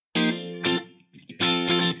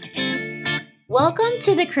Welcome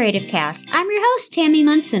to the Creative Cast. I'm your host, Tammy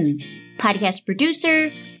Munson, podcast producer,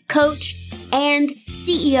 coach, and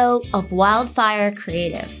CEO of Wildfire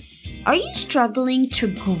Creative. Are you struggling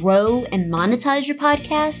to grow and monetize your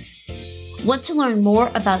podcast? Want to learn more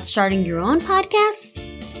about starting your own podcast?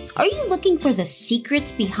 Are you looking for the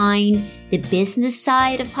secrets behind the business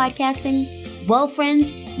side of podcasting? Well,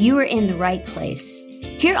 friends, you are in the right place.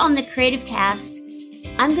 Here on the Creative Cast,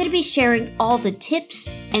 I'm going to be sharing all the tips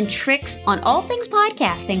and tricks on all things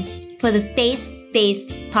podcasting for the faith-based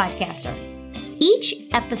podcaster. Each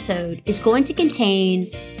episode is going to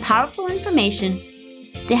contain powerful information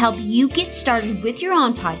to help you get started with your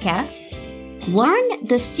own podcast, learn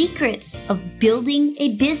the secrets of building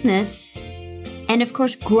a business, and of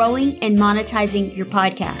course, growing and monetizing your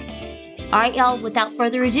podcast. All right, y'all, without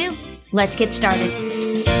further ado, let's get started.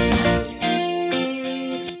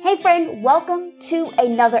 Hey friend, welcome to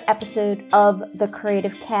another episode of the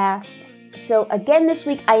Creative Cast. So again this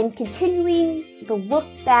week, I am continuing the look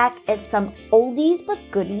back at some oldies but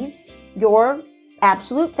goodies, your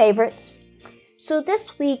absolute favorites. So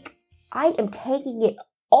this week, I am taking it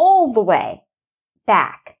all the way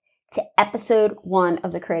back to episode 1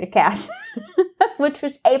 of the Creative Cast, which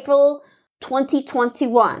was April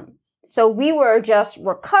 2021. So we were just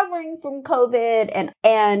recovering from COVID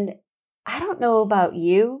and I don't know about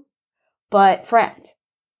you, but friend,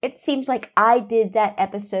 it seems like I did that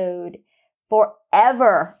episode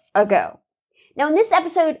forever ago. Now in this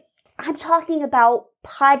episode, I'm talking about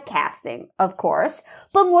podcasting, of course,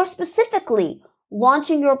 but more specifically,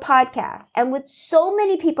 launching your podcast. And with so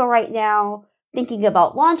many people right now thinking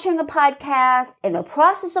about launching a podcast, in the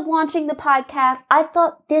process of launching the podcast, I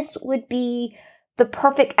thought this would be the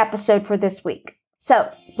perfect episode for this week. So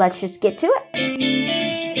let's just get to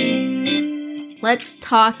it. Let's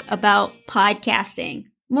talk about podcasting.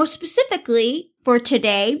 More specifically, for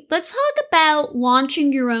today, let's talk about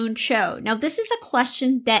launching your own show. Now, this is a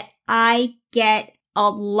question that I get a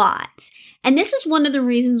lot. And this is one of the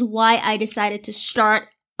reasons why I decided to start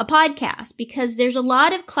a podcast, because there's a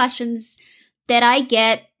lot of questions that I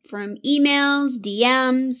get from emails,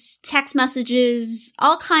 DMs, text messages,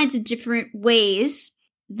 all kinds of different ways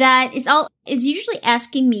that is usually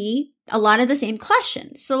asking me a lot of the same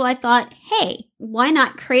questions. So I thought, hey, why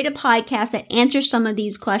not create a podcast that answers some of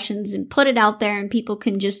these questions and put it out there and people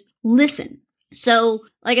can just listen. So,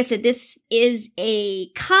 like I said, this is a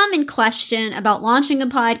common question about launching a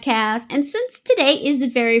podcast. And since today is the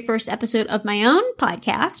very first episode of my own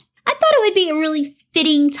podcast, I thought it would be a really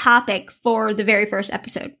fitting topic for the very first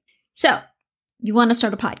episode. So, you want to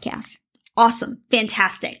start a podcast. Awesome.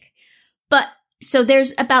 Fantastic. So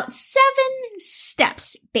there's about 7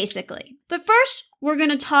 steps, basically. But first, we're going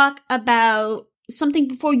to talk about something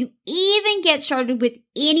before you even get started with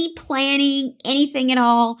any planning, anything at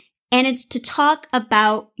all. And it's to talk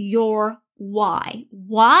about your why.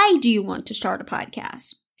 Why do you want to start a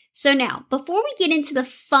podcast? So now, before we get into the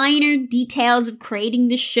finer details of creating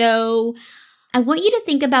the show, I want you to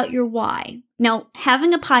think about your why. Now,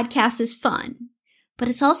 having a podcast is fun, but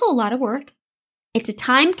it's also a lot of work. It's a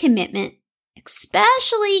time commitment,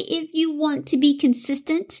 especially if you want to be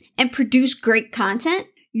consistent and produce great content.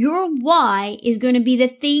 Your why is going to be the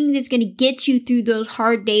thing that's going to get you through those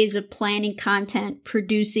hard days of planning content,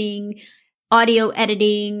 producing, audio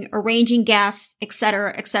editing, arranging guests,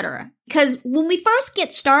 etc., etc. Because when we first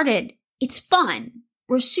get started, it's fun.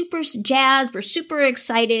 We're super jazzed. We're super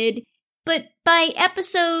excited. But by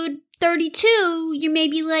episode 32, you may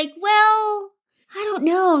be like, well, I don't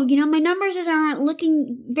know, my numbers aren't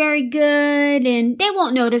looking very good, and they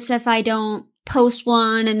won't notice if I don't post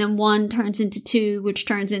one, and then 1 turns into 2, which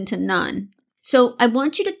turns into none. So I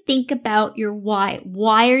want you to think about your why.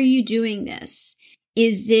 Why are you doing this?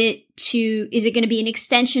 Is it going to be an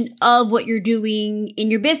extension of what you're doing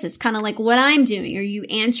in your business? Kind of like what I'm doing. Are you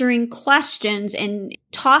answering questions and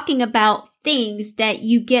talking about things that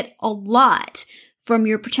you get a lot from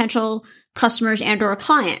your potential customers and or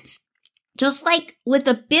clients? Just like with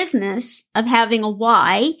a business of having a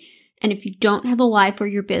why, and if you don't have a why for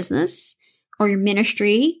your business or your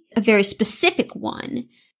ministry, a very specific one,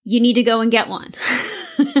 you need to go and get one.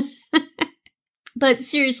 But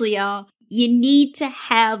seriously, y'all, you need to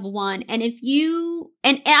have one. And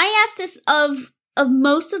and I ask this of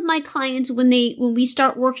most of my clients when we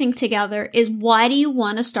start working together is, why do you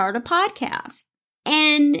want to start a podcast?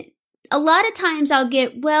 And a lot of times I'll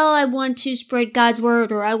get, well, I want to spread God's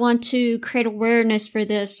word, or I want to create awareness for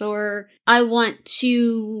this, or I want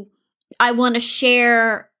to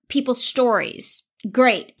share people's stories.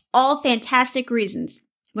 Great. All fantastic reasons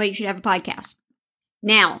why you should have a podcast.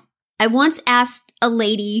 Now, I once asked a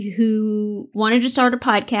lady who wanted to start a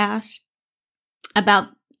podcast, about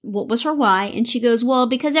what was her why. And she goes, well,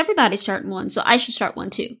 because everybody's starting one, so I should start one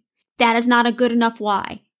too. That is not a good enough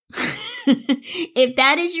why. If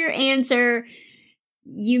that is your answer,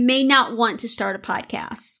 you may not want to start a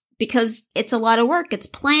podcast because it's a lot of work. It's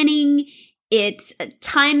planning. It's a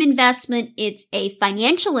time investment. It's a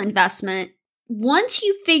financial investment. Once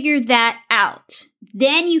you figure that out,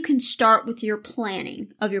 then you can start with your planning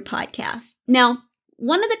of your podcast. Now,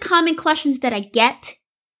 one of the common questions that I get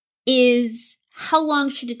is, how long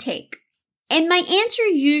should it take? And my answer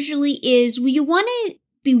usually is, well, you want to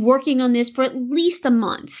be working on this for at least a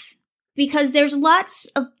month, because there's lots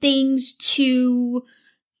of things to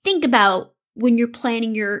think about when you're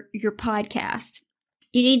planning your podcast.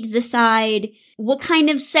 You need to decide, what kind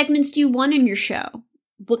of segments do you want in your show?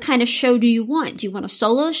 What kind of show do you want? Do you want a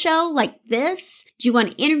solo show like this? Do you want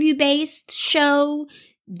an interview-based show?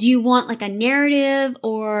 Do you want like a narrative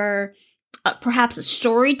or perhaps a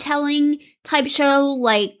storytelling type show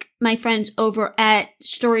like my friends over at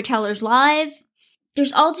Storytellers Live?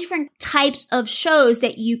 There's all different types of shows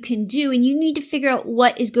that you can do, and you need to figure out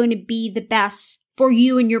what is going to be the best for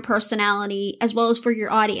you and your personality as well as for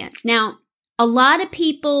your audience. Now, a lot of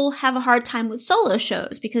people have a hard time with solo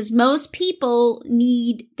shows because most people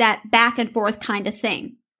need that back and forth kind of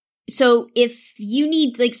thing. So if you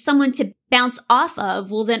need like someone to bounce off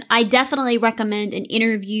of, well, then I definitely recommend an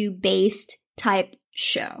interview-based type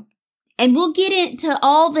show. And we'll get into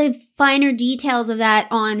all the finer details of that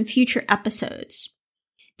on future episodes.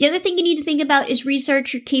 The other thing you need to think about is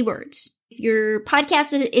research your keywords. If your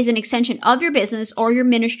podcast is an extension of your business or your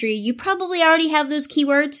ministry, you probably already have those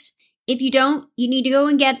keywords. If you don't, you need to go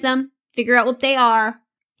and get them, figure out what they are.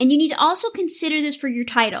 And you need to also consider this for your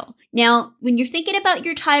title. Now, when you're thinking about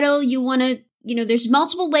your title, you want to, there's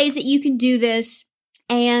multiple ways that you can do this.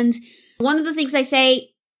 And one of the things I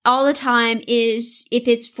say all the time is if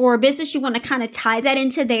it's for a business, you want to kind of tie that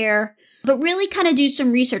into there, but really kind of do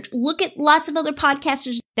some research. Look at lots of other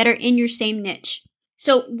podcasters that are in your same niche.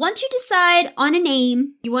 So once you decide on a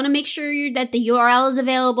name, you want to make sure that the URL is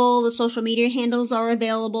available, the social media handles are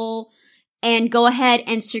available, and go ahead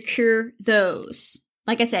and secure those.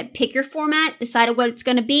 Like I said, pick your format, decide what it's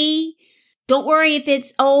going to be. Don't worry if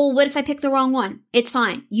it's, what if I pick the wrong one? It's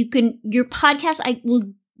fine. Your podcast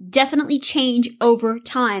will definitely change over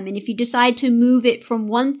time. And if you decide to move it from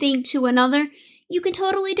one thing to another, you can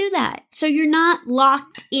totally do that. So you're not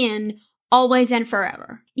locked in always and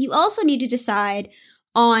forever. You also need to decide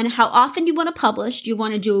on how often you want to publish. Do you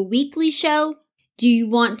want to do a weekly show? Do you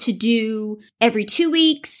want to do every 2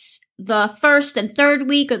 weeks, the first and third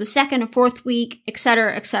week, or the second or fourth week,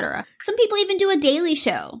 etc., etc.? Some people even do a daily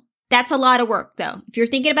show. That's a lot of work, though. If you're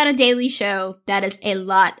thinking about a daily show, that is a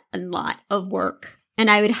lot of work. And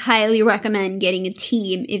I would highly recommend getting a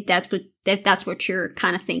team if that's what you're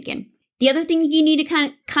kind of thinking. The other thing you need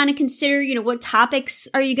to kind of consider, what topics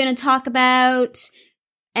are you going to talk about?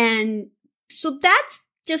 And so that's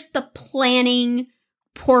just the planning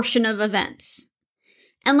portion of events.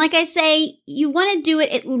 And like I say, you want to do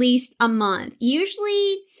it at least a month.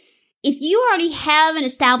 Usually, if you already have an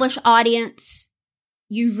established audience,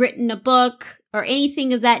 you've written a book or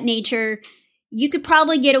anything of that nature, you could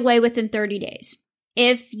probably get away within 30 days.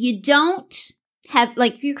 If you don't have,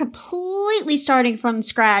 you're completely starting from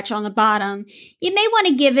scratch on the bottom, you may want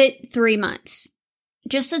to give it 3 months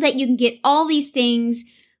just so that you can get all these things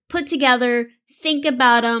put together, think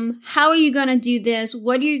about them. How are you going to do this?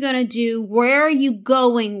 What are you going to do? Where are you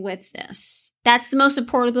going with this? That's the most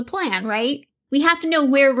important of the plan, right? We have to know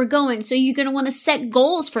where we're going. So you're going to want to set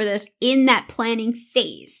goals for this in that planning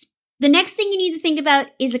phase. The next thing you need to think about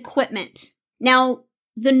is equipment. Now,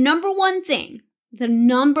 the number one thing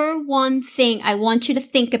I want you to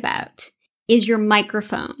think about is your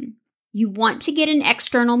microphone. You want to get an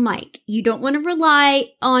external mic. You don't want to rely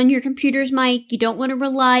on your computer's mic. You don't want to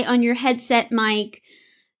rely on your headset mic.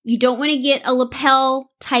 You don't want to get a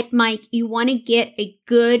lapel type mic. You want to get a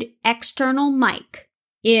good external mic.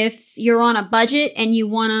 If you're on a budget and you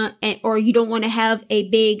don't want to have a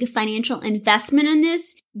big financial investment in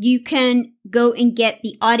this, you can go and get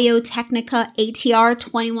the Audio-Technica ATR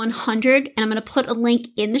 2100. And I'm going to put a link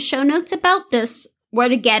in the show notes about this, where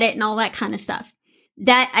to get it and all that kind of stuff.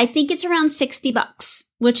 That I think it's around $60,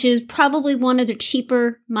 which is probably one of the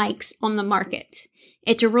cheaper mics on the market.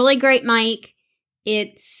 It's a really great mic.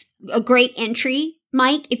 It's a great entry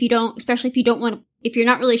mic if you're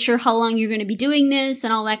not really sure how long you're going to be doing this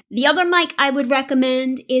and all that. The other mic I would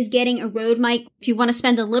recommend is getting a Rode mic. If you want to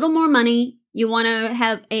spend a little more money, you want to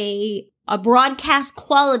have a broadcast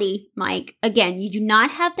quality mic. Again, you do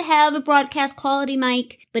not have to have a broadcast quality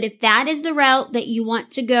mic, but if that is the route that you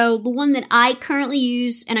want to go, the one that I currently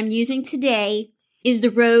use and I'm using today is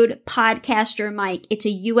the Rode Podcaster mic. It's a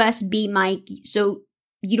USB mic, so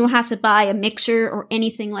you don't have to buy a mixer or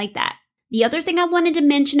anything like that. The other thing I wanted to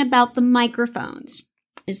mention about the microphones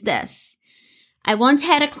is this. I once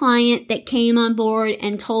had a client that came on board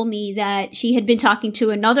and told me that she had been talking to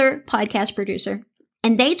another podcast producer,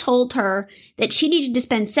 and they told her that she needed to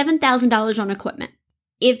spend $7,000 on equipment.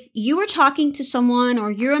 If you are talking to someone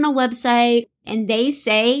or you're on a website and they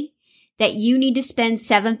say that you need to spend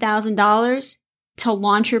 $7,000 to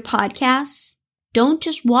launch your podcast, don't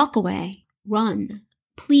just walk away. Run.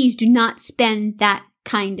 Please do not spend that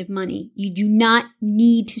kind of money. You do not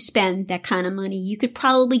need to spend that kind of money. You could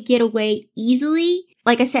probably get away easily.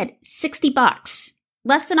 Like I said, $60,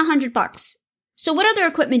 less than $100. So what other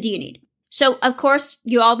equipment do you need? So of course,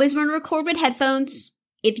 you always want to record with headphones.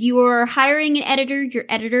 If you are hiring an editor, your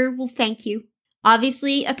editor will thank you.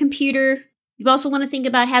 Obviously, a computer. You also want to think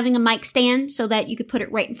about having a mic stand so that you could put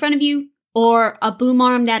it right in front of you, or a boom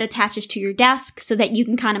arm that attaches to your desk so that you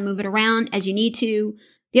can kind of move it around as you need to.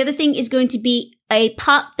 The other thing is going to be a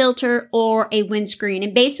pop filter or a windscreen.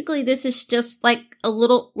 And basically this is just like a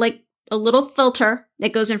little filter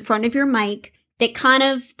that goes in front of your mic that kind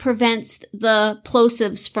of prevents the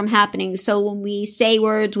plosives from happening. So when we say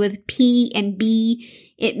words with P and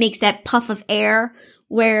B, it makes that puff of air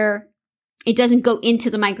where it doesn't go into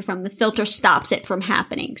the microphone. The filter stops it from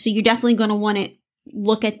happening. So you're definitely going to want to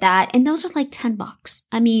look at that. And those are like $10.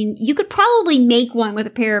 I mean, you could probably make one with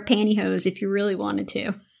a pair of pantyhose if you really wanted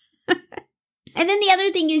to. And then the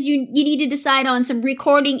other thing is you need to decide on some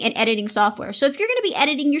recording and editing software. So if you're going to be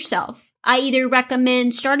editing yourself, I either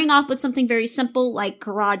recommend starting off with something very simple like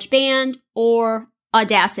GarageBand or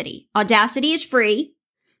Audacity. Audacity is free.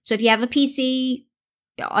 So if you have a PC,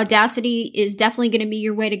 Audacity is definitely going to be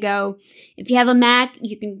your way to go. If you have a Mac,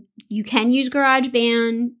 you can use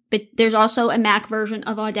GarageBand, but there's also a Mac version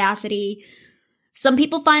of Audacity. Some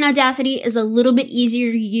people find Audacity is a little bit easier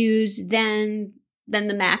to use than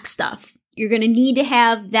the Mac stuff. You're going to need to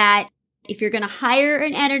have that. If you're going to hire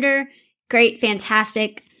an editor, great,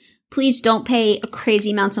 fantastic. Please don't pay a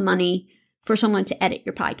crazy amounts of money for someone to edit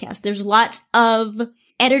your podcast. There's lots of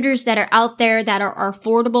editors that are out there that are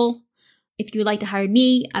affordable. If you would like to hire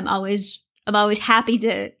me, I'm always happy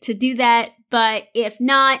to do that. But if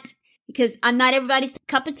not, because I'm not everybody's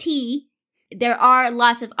cup of tea, there are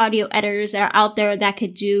lots of audio editors that are out there that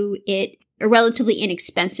could do it relatively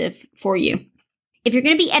inexpensive for you. If you're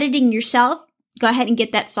going to be editing yourself, go ahead and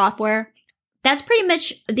get that software. That's pretty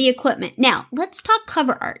much the equipment. Now, let's talk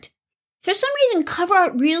cover art. For some reason, cover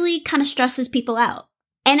art really kind of stresses people out.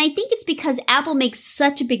 And I think it's because Apple makes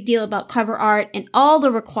such a big deal about cover art and all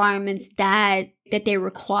the requirements that they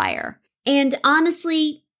require. And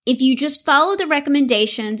honestly, if you just follow the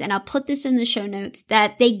recommendations, and I'll put this in the show notes,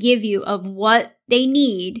 that they give you of what they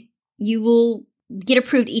need, you will get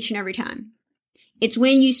approved each and every time. It's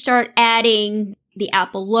when you start adding the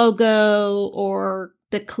Apple logo or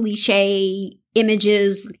the cliche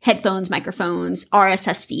images, headphones, microphones,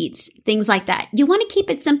 RSS feeds, things like that. You want to keep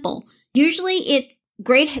it simple. Usually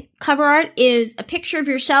great cover art is a picture of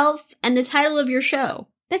yourself and the title of your show.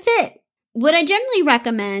 That's it. What I generally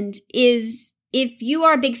recommend is if you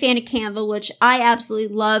are a big fan of Canva, which I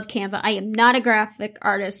absolutely love Canva. I am not a graphic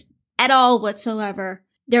artist at all whatsoever.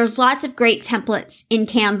 There's lots of great templates in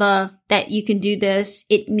Canva that you can do this.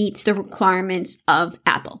 It meets the requirements of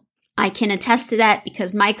Apple. I can attest to that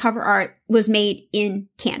because my cover art was made in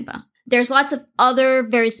Canva. There's lots of other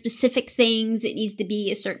very specific things. It needs to be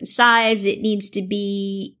a certain size. It needs to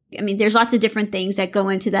be, there's lots of different things that go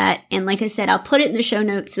into that. And like I said, I'll put it in the show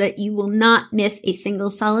notes so that you will not miss a single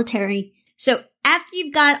solitary. So after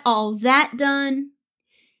you've got all that done,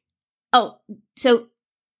 so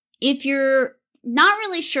if you're not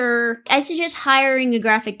really sure, I suggest hiring a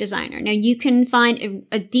graphic designer. Now, you can find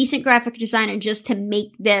a decent graphic designer just to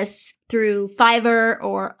make this through Fiverr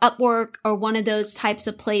or Upwork or one of those types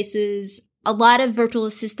of places. A lot of virtual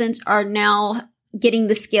assistants are now getting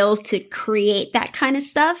the skills to create that kind of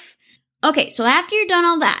stuff. Okay, so after you're done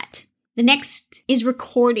all that, the next is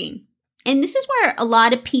recording. And this is where a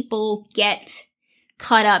lot of people get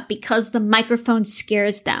caught up because the microphone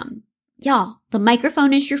scares them. Y'all, the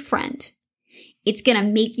microphone is your friend. It's going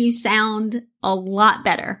to make you sound a lot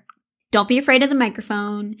better. Don't be afraid of the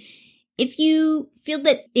microphone. If you feel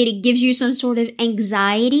that it gives you some sort of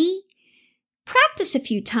anxiety, practice a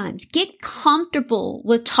few times. Get comfortable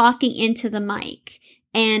with talking into the mic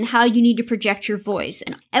and how you need to project your voice.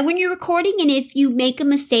 And when you're recording, and if you make a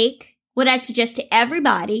mistake, what I suggest to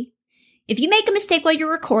everybody, if you make a mistake while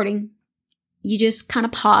you're recording, you just kind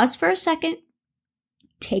of pause for a second,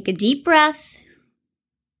 take a deep breath,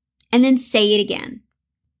 and then say it again.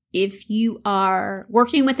 If you are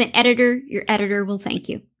working with an editor, your editor will thank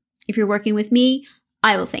you. If you're working with me,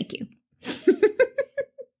 I will thank you.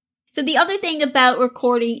 So the other thing about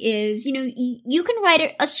recording is, you can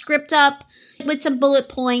write a script up with some bullet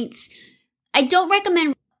points. I don't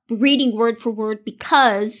recommend reading word for word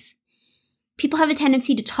because people have a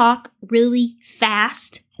tendency to talk really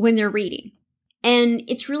fast when they're reading. And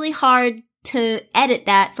it's really hard to edit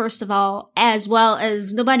that, first of all as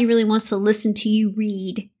nobody really wants to listen to you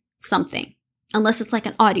read something, unless it's like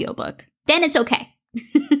an audiobook. Then it's okay.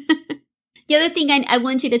 The other thing I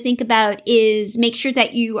want you to think about is make sure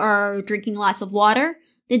that you are drinking lots of water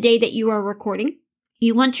the day that you are recording.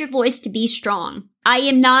 You want your voice to be strong. I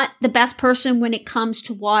am not the best person when it comes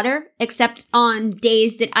to water, except on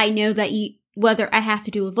days that I know that whether I have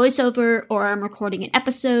to do a voiceover or I'm recording an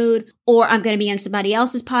episode or I'm going to be on somebody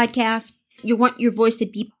else's podcast. You want your voice to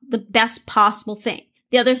be the best possible thing.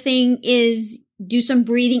 The other thing is do some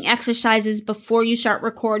breathing exercises before you start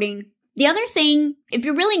recording. The other thing, if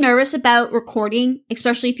you're really nervous about recording,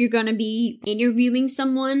 especially if you're going to be interviewing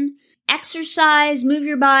someone, exercise, move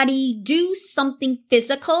your body, do something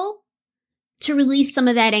physical to release some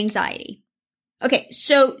of that anxiety. Okay,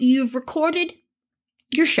 so you've recorded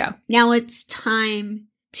your show. Now it's time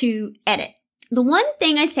to edit. The one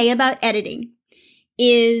thing I say about editing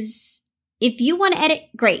is if you want to edit,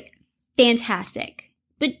 great, fantastic,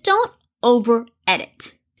 but don't over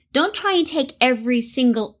edit. Don't try and take every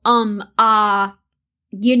single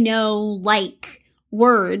like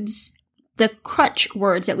words, the crutch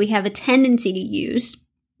words that we have a tendency to use,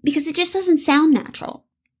 because it just doesn't sound natural.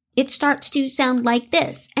 It starts to sound like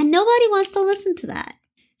this, and nobody wants to listen to that.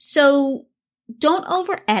 So don't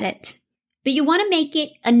over edit, but you want to make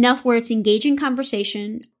it enough where it's engaging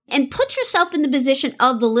conversation and put yourself in the position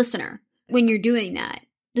of the listener when you're doing that.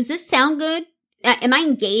 Does this sound good? Am I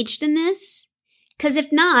engaged in this? Because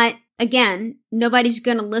if not, again, nobody's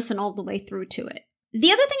going to listen all the way through to it.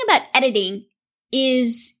 The other thing about editing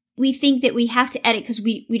is we think that we have to edit because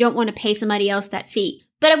we don't want to pay somebody else that fee.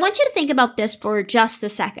 But I want you to think about this for just a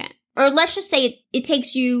second. Or let's just say it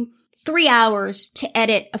takes you 3 hours to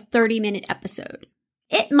edit a 30-minute episode.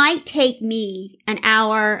 It might take me an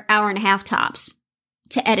hour and a half tops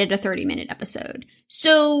to edit a 30-minute episode.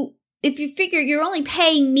 So if you figure you're only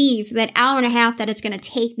paying me for that hour and a half that it's going to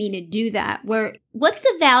take me to do that, what's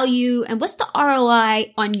the value and what's the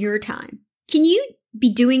ROI on your time? Can you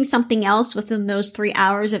be doing something else within those 3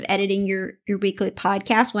 hours of editing your weekly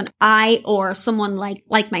podcast when I or someone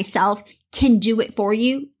like myself can do it for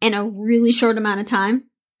you in a really short amount of time?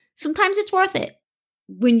 Sometimes it's worth it.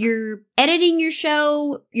 When you're editing your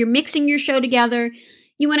show, you're mixing your show together,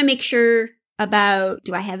 you want to make sure about,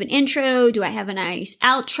 do I have an intro? Do I have a nice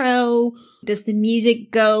outro? Does the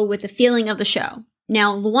music go with the feeling of the show?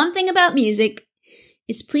 Now, the one thing about music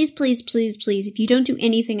is please, please, please, please, if you don't do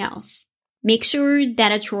anything else, make sure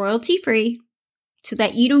that it's royalty free so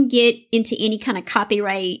that you don't get into any kind of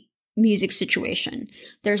copyright music situation.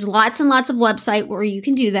 There's lots and lots of websites where you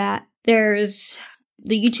can do that. There's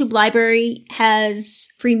the YouTube library has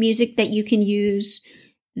free music that you can use.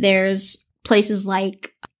 There's places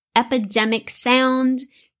like Epidemic Sound,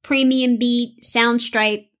 Premium Beat,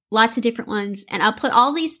 Soundstripe, lots of different ones. And I'll put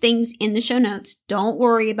all these things in the show notes. Don't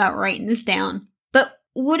worry about writing this down. But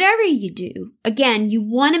whatever you do, again, you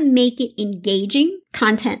want to make it engaging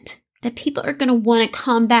content that people are going to want to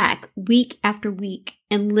come back week after week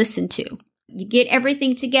and listen to. You get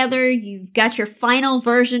everything together. You've got your final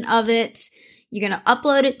version of it. You're going to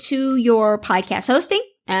upload it to your podcast hosting.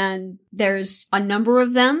 And there's a number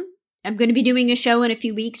of them. I'm going to be doing a show in a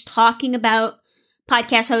few weeks talking about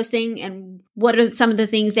podcast hosting and what are some of the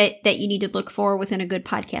things that you need to look for within a good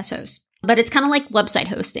podcast host. But it's kind of like website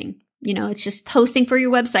hosting. It's just hosting for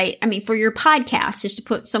your website. For your podcast, just to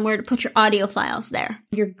put somewhere to put your audio files there.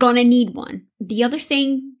 You're going to need one. The other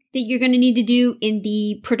thing that you're going to need to do in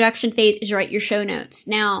the production phase is write your show notes.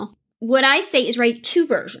 Now, what I say is write 2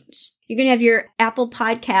 versions. You're going to have your Apple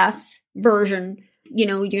Podcasts version.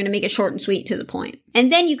 You're going to make it short and sweet to the point.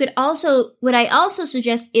 And then you could what I also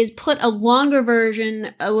suggest is put a longer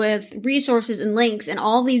version with resources and links and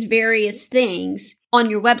all these various things on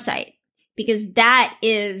your website, because that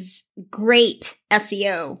is great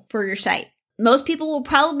SEO for your site. Most people will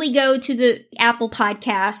probably go to the Apple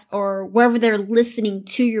Podcasts or wherever they're listening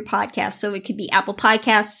to your podcast. So it could be Apple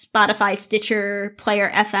Podcasts, Spotify, Stitcher, Player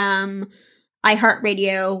FM,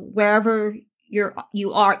 iHeartRadio, wherever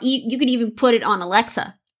you are. You could even put it on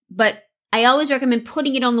Alexa. But I always recommend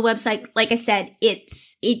putting it on the website. Like I said,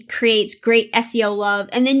 it creates great SEO love.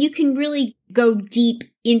 And then you can really go deep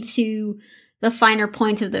into the finer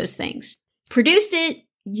points of those things. Produced it,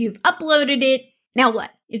 you've uploaded it, Now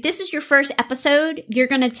what? If this is your first episode, you're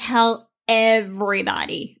going to tell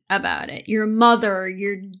everybody about it. Your mother,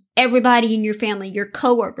 everybody in your family, your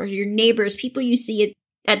coworkers, your neighbors, people you see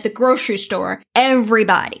at the grocery store,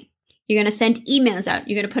 everybody. You're going to send emails out.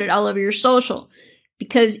 You're going to put it all over your social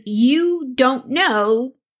because you don't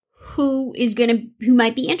know who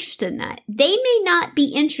might be interested in that. They may not be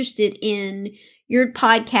interested in your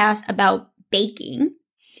podcast about baking,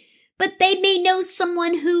 but they may know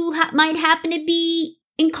someone who might happen to be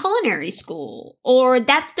in culinary school, or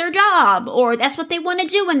that's their job, or that's what they want to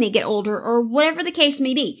do when they get older, or whatever the case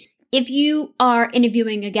may be. If you are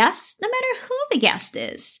interviewing a guest, no matter who the guest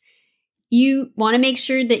is, you want to make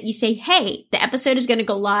sure that you say, hey, the episode is going to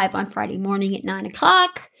go live on Friday morning at 9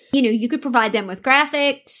 o'clock. You could provide them with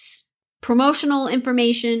graphics, promotional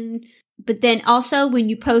information, but then also when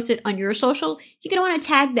you post it on your social, you're going to want to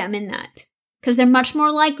tag them in that because they're much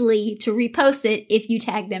more likely to repost it if you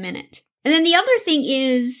tag them in it. And then the other thing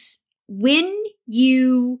is when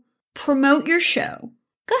you promote your show,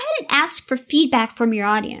 go ahead and ask for feedback from your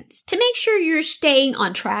audience to make sure you're staying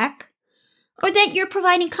on track or that you're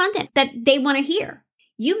providing content that they want to hear.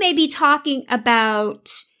 You may be talking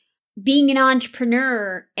about being an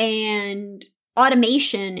entrepreneur and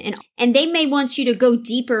automation, and they may want you to go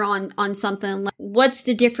deeper on something like what's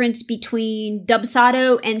the difference between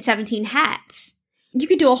Dubsado and 17 Hats. You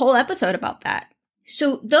could do a whole episode about that.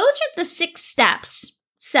 So those are the 6 steps,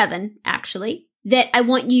 7 actually, that I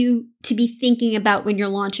want you to be thinking about when you're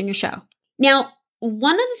launching a show. Now,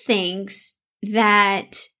 one of the things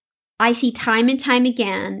that I see time and time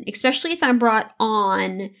again, especially if I'm brought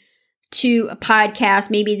on to a podcast,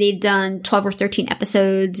 maybe they've done 12 or 13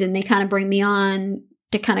 episodes and they kind of bring me on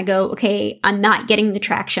to kind of go, okay, I'm not getting the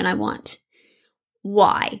traction I want.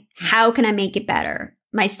 Why? How can I make it better?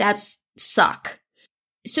 My stats suck.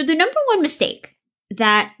 So the number one mistake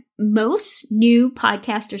that most new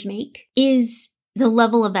podcasters make is the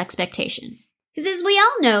level of expectation. Because as we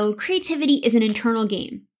all know, creativity is an internal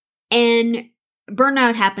game and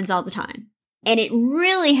burnout happens all the time. And it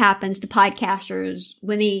really happens to podcasters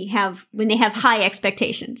when they have high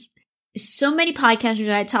expectations. So many podcasters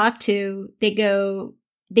that I talk to, they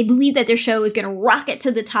believe that their show is going to rocket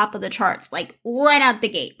to the top of the charts, like right out the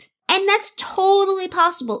gate. And that's totally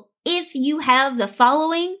possible if you have the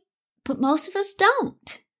following, but most of us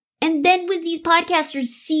don't. And then when these podcasters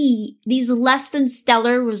see these less than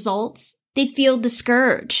stellar results, they feel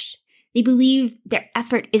discouraged. They believe their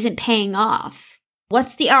effort isn't paying off.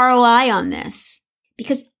 What's the ROI on this?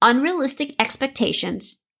 Because unrealistic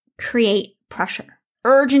expectations create pressure,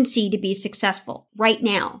 urgency to be successful right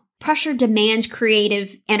now. Pressure demands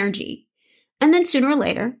creative energy. And then sooner or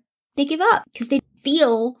later, they give up because they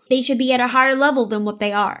feel they should be at a higher level than what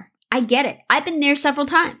they are. I get it. I've been there several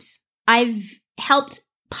times. I've helped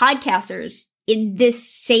podcasters in this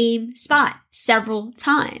same spot several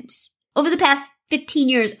times. Over the past 15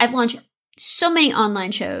 years, I've launched so many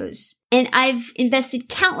online shows and I've invested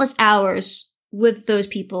countless hours with those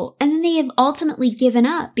people. And then they have ultimately given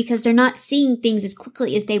up because they're not seeing things as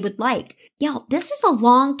quickly as they would like. Yo, this is a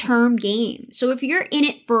long-term game. So if you're in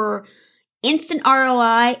it for instant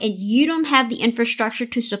ROI and you don't have the infrastructure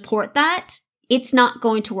to support that, it's not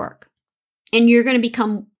going to work. And you're going to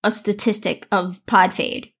become a statistic of pod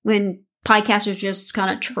fade when podcasters just kind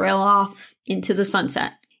of trail off into the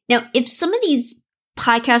sunset. Now, if some of these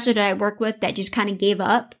podcasters that I work with that just kind of gave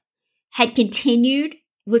up had continued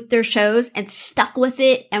with their shows and stuck with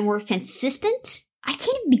it and were consistent, I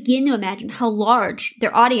can't even begin to imagine how large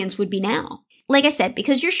their audience would be now. Like I said,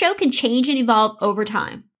 because your show can change and evolve over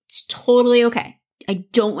time. It's totally okay. I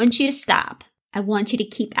don't want you to stop. I want you to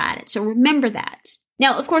keep at it. So remember that.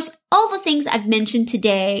 Now, of course, all the things I've mentioned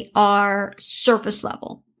today are surface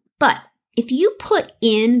level. But if you put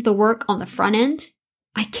in the work on the front end,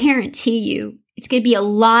 I guarantee you it's going to be a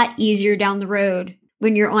lot easier down the road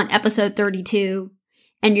when you're on episode 32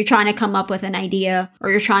 and you're trying to come up with an idea or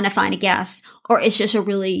you're trying to find a guest or it's just a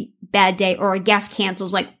really bad day or a guest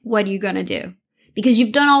cancels. Like, what are you going to do? Because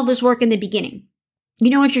you've done all this work in the beginning. You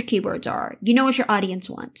know what your keywords are. You know what your audience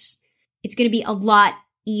wants. It's going to be a lot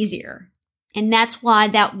easier. And that's why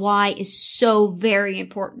that why is so very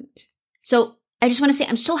important. So I just want to say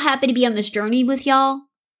I'm so happy to be on this journey with y'all.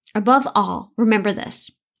 Above all, remember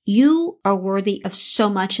this. You are worthy of so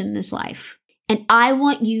much in this life. And I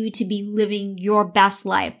want you to be living your best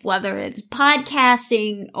life, whether it's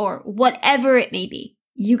podcasting or whatever it may be.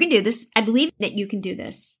 You can do this. I believe that you can do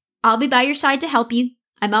this. I'll be by your side to help you.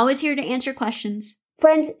 I'm always here to answer questions.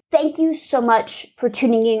 Friends, thank you so much for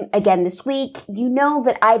tuning in again this week. You know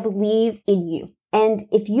that I believe in you. And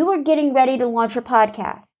if you are getting ready to launch your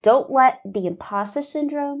podcast, don't let the imposter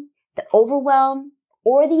syndrome, the overwhelm,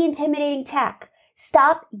 or the intimidating tech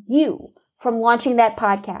stop you from launching that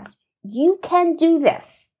podcast. You can do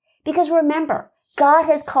this because remember, God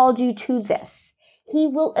has called you to this. He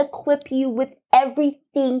will equip you with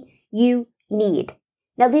everything you need.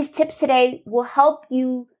 Now, these tips today will help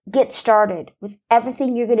you get started with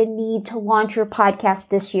everything you're going to need to launch your podcast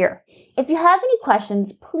this year. If you have any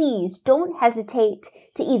questions, please don't hesitate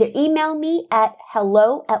to either email me at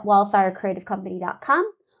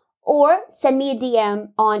hello@wildfirecreativecompany.com or send me a DM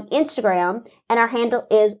on Instagram, and our handle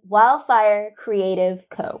is Wildfire Creative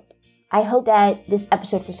Co. I hope that this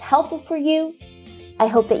episode was helpful for you. I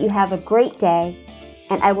hope that you have a great day,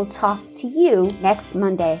 and I will talk to you next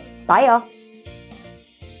Monday. Bye, y'all.